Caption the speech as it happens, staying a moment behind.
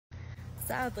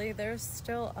sadly, there's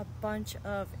still a bunch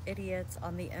of idiots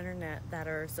on the internet that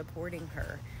are supporting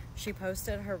her. She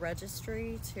posted her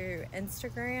registry to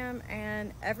Instagram,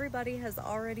 and everybody has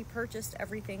already purchased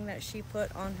everything that she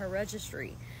put on her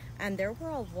registry. And there were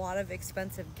a lot of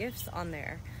expensive gifts on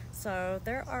there. So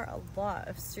there are a lot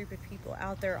of stupid people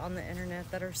out there on the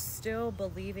internet that are still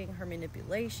believing her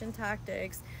manipulation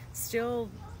tactics, still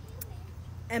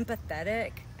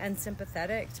empathetic and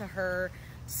sympathetic to her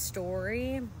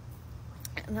story.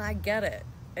 And I get it.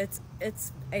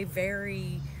 It's a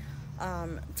very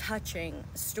touching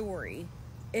story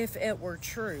if it were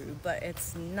true, but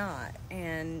it's not.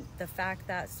 And the fact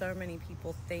that so many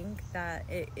people think that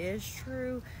it is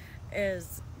true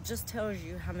is just tells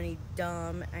you how many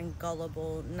dumb and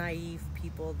gullible, naive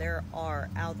people there are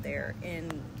out there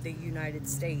in the United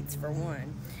States, for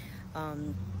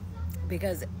one.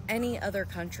 Because any other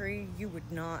country, you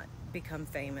would not become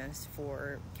famous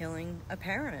for killing a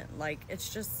parent. Like,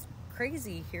 it's just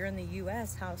crazy here in the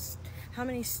US how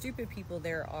many stupid people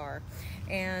there are.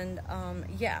 And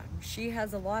yeah, she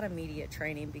has a lot of media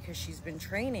training because she's been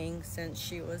training since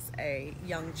she was a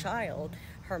young child.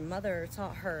 Her mother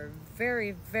taught her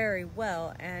very, very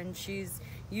well, and she's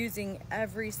using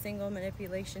every single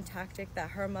manipulation tactic that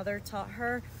her mother taught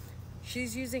her.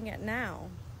 She's using it now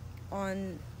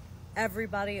on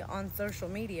everybody on social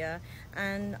media,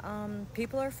 and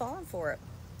people are falling for it.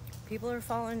 People are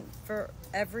falling for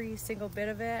every single bit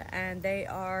of it, and they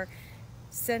are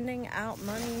sending out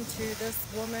money to this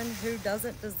woman who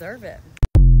doesn't deserve it.